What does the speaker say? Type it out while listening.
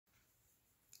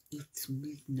It's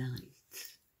midnight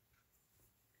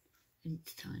and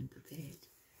it's time for bed.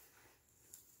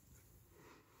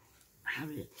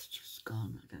 Harriet's just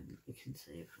gone. I don't think we can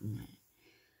see her from there.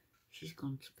 She's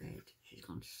gone to bed. She's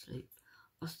gone to sleep.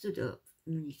 I stood up a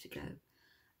minute ago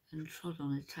and trod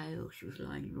on her tail. She was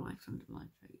lying right under my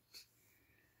feet.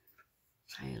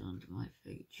 Tail under my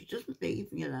feet. She doesn't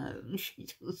leave me alone. She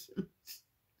doesn't.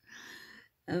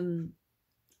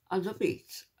 I love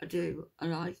it. I do. I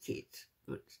like it.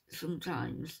 But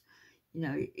sometimes, you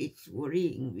know, it's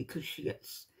worrying because she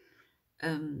gets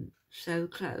so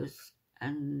close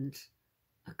and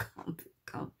I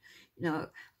can't, you know,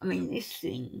 I mean, this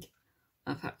thing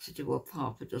I've had to do up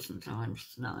half a dozen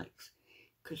times tonight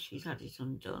because she's had it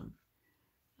undone.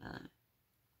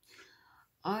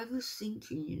 I was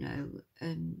thinking, you know,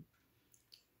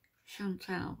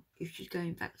 Chantal, if she's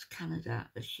going back to Canada,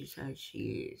 as she says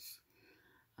she is,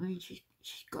 I mean, she's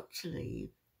got to leave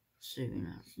soon,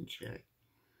 hasn't she?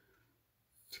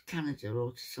 To Canada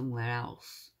or to somewhere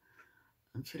else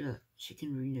until she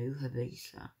can renew her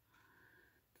visa.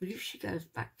 But if she goes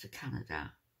back to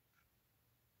Canada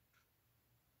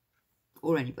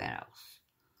or anywhere else,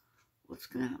 what's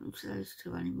going to happen to those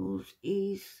two animals?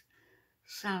 Is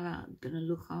Sarah going to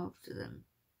look after them?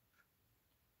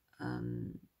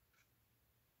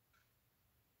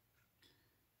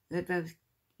 They're both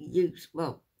used,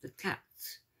 well, the cat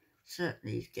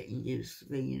certainly is getting used to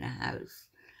being in a house.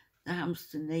 The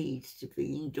hamster needs to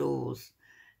be indoors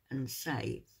and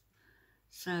safe.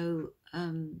 So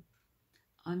I'm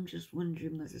just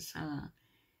wondering whether Sarah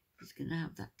is going to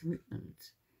have that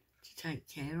commitment to take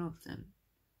care of them.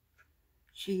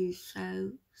 She is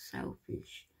so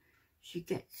selfish. She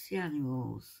gets the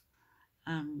animals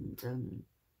and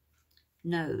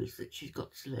knows that she's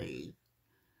got to leave,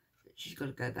 that she's got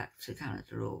to go back to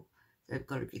Canada or they've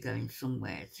got to be going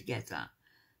somewhere together.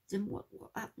 Then what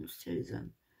happens to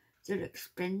them? They're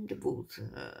expendable to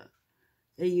her.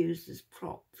 They're used as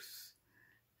props,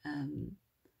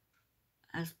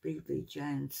 as BBJ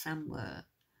and Sam were,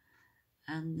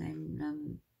 and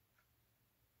then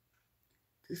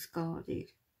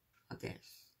discarded, I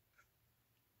guess.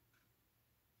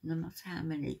 No matter how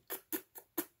many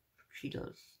she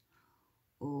does,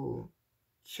 or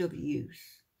chubby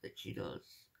use that she does,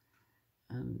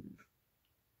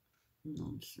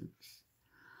 nonsense.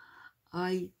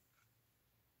 I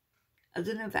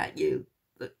don't know about you,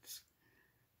 but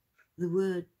the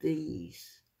word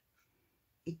bees,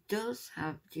 it does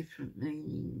have different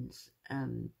meanings.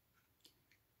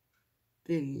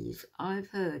 Bees, I've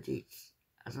heard it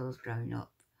as I was growing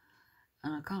up,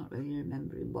 and I can't really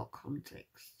remember in what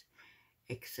context,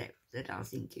 except that I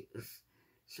think it was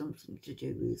something to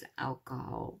do with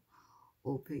alcohol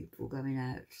or people going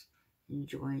out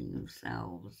enjoying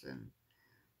themselves and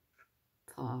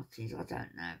parties. I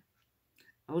don't know.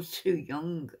 I was too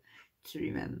young to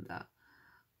remember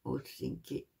or to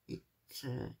think it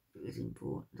was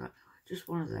important. Like, just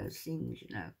one of those things,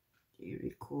 you know, that you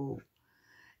recall.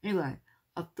 Anyway,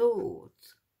 I thought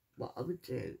what I would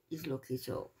do is look it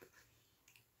up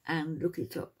and look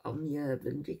it up on the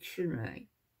Urban Dictionary.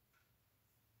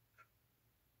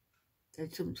 They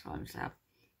sometimes have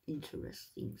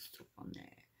interesting stuff on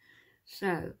there.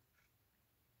 So,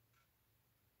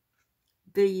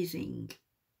 beezing.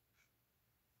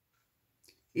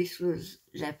 This was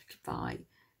left by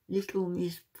Little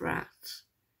Miss Bratt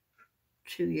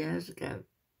 2 years ago.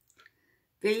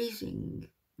 Beezing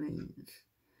means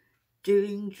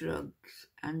doing drugs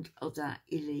and other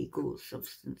illegal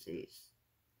substances,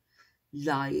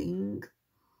 lying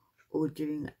or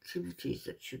doing activities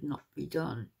that should not be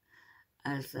done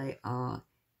as they are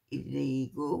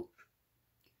illegal,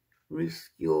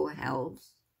 risk your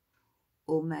health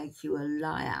or make you a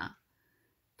liar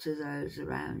to those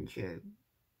around you.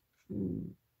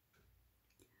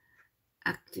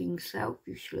 Acting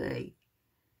selfishly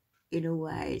in a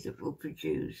way that will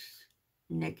produce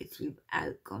negative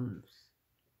outcomes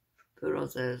for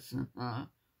others.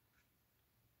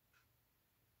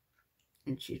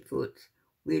 And she put,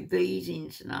 we're beezing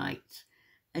tonight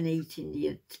and eating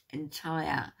the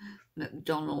entire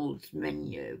McDonald's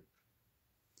menu.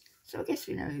 So I guess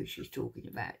we know who she's talking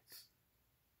about.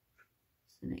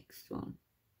 It's the next one.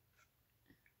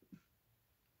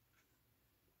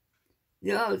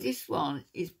 No, this one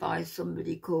is by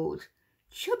somebody called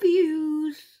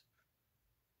Chubby.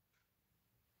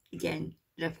 Again,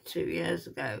 left 2 years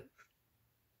ago.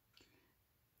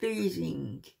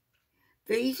 Beezing.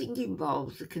 Beezing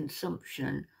involves the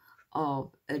consumption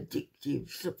of addictive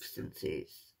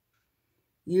substances,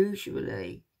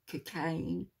 usually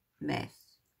cocaine,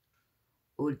 meth,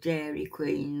 or Dairy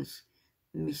Queen's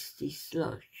Misty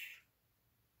Slush.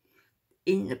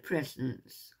 in the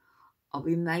presence of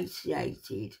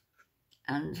emaciated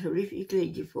and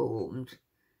horrifically deformed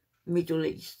Middle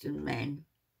Eastern men,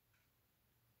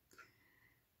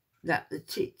 that the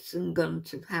tits and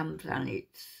gunt of ham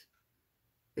planets,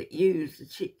 that use the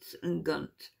tits and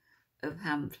gunt of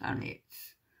ham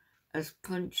planets as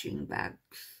punching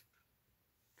bags.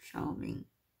 Charming.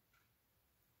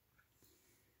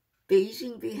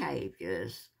 Beezing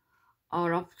behaviours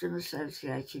are often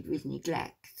associated with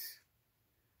neglect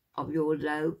of your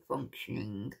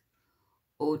low-functioning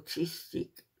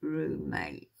autistic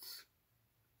roommates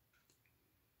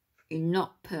in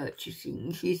not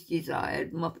purchasing his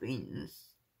desired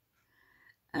muffins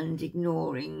and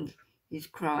ignoring his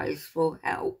cries for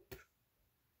help.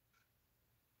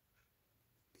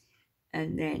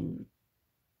 And then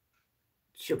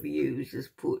Chubby Users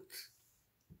puts,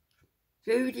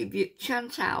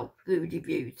 Chantal Foodie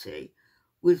Beauty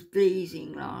was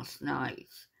bleeding last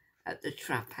night at the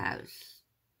trap house.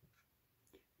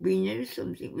 We knew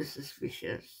something was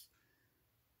suspicious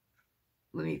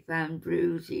when we found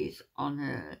bruises on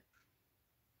her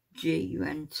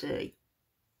GUNT.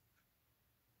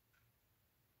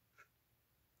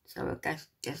 So I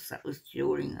guess that was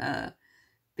during her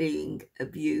being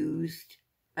abused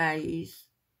phase.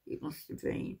 It must have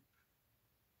been.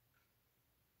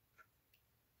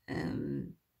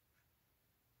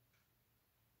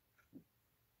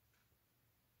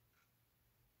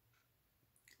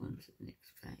 On to the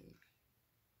next page.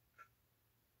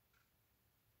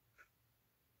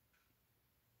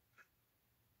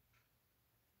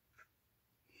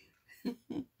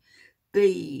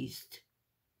 Beezed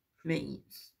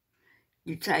means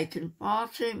you've taken far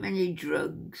too many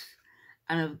drugs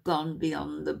and have gone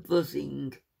beyond the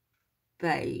buzzing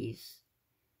phase.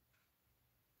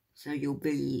 So you're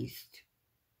beezed.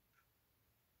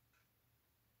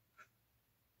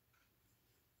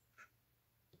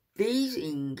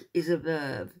 Beezing is a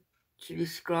verb to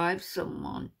describe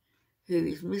someone who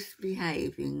is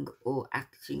misbehaving or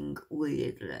acting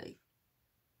weirdly.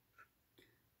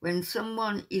 When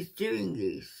someone is doing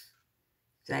this,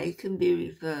 they can be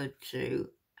referred to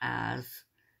as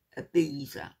a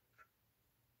beezer.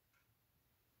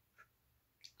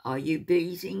 Are you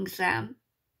beezing, Sam?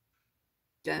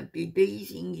 Don't be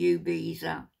beezing, you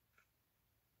beezer.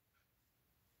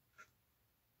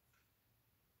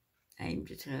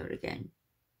 Aimed at her again.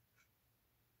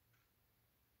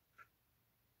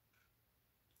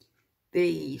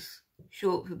 Bees,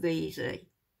 short for beezy.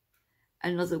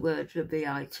 Another word for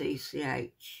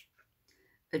bitch.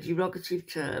 A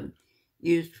derogative term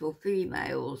used for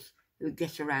females who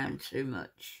get around too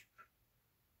much.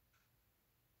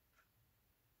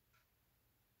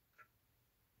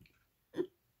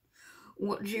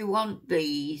 What do you want,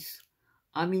 bees?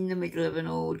 I'm in the middle of an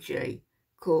orgy.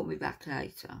 Call me back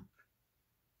later.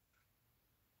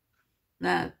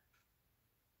 Now,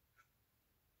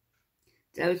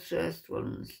 those first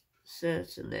ones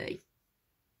certainly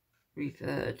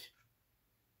referred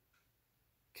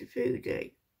to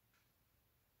foodie.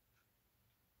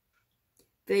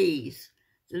 Bees,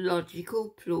 the logical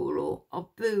plural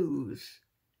of booze,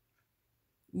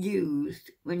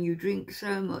 used when you drink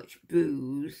so much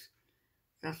booze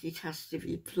that it has to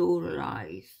be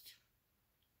pluralised.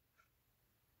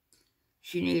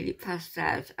 She nearly passed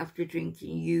out after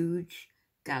drinking huge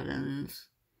gallons.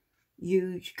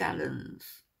 You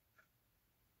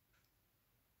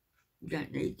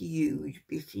don't need the huge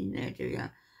bit in there, do you?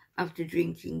 After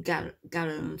drinking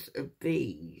gallons of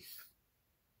bees.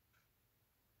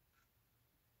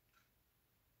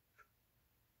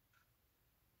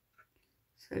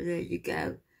 So there you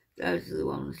go. Those are the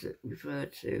ones that refer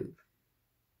to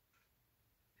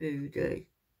foodie.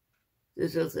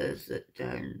 There's others that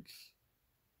don't.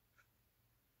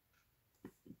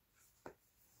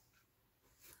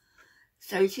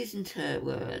 So it isn't her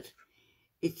word.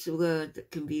 It's a word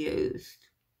that can be used.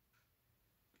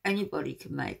 Anybody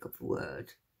can make up a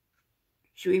word.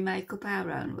 Should we make up our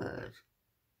own word?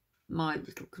 My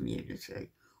little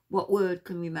community. What word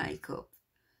can we make up?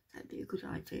 That'd be a good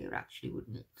idea, actually,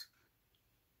 wouldn't it?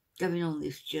 Going on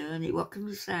this journey, what can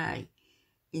we say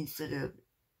instead of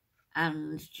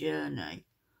and journey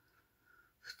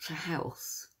to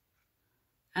health?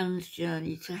 And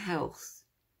journey to health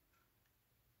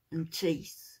and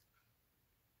teeth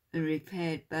and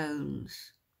repaired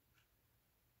bones.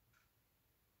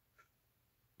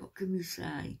 What can we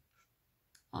say?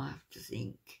 I have to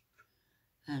think,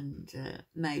 and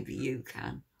maybe you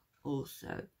can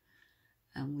also,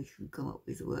 and we can come up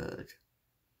with a word.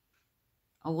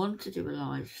 I want to do a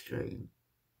live stream.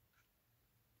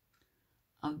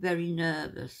 I'm very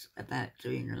nervous about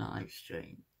doing a live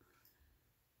stream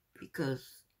because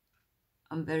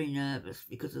I'm very nervous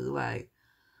because of the way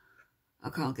I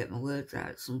can't get my words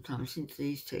out sometimes since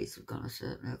these teeth have gone. I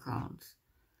certainly can't.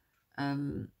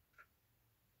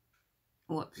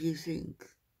 What do you think?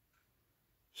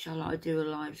 Shall I do a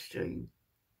live stream?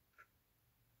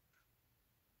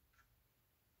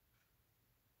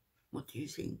 What do you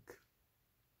think?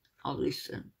 I'll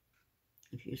listen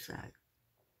if you say.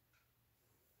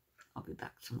 I'll be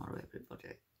back tomorrow,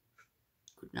 everybody.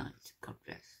 Good night. God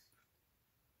bless.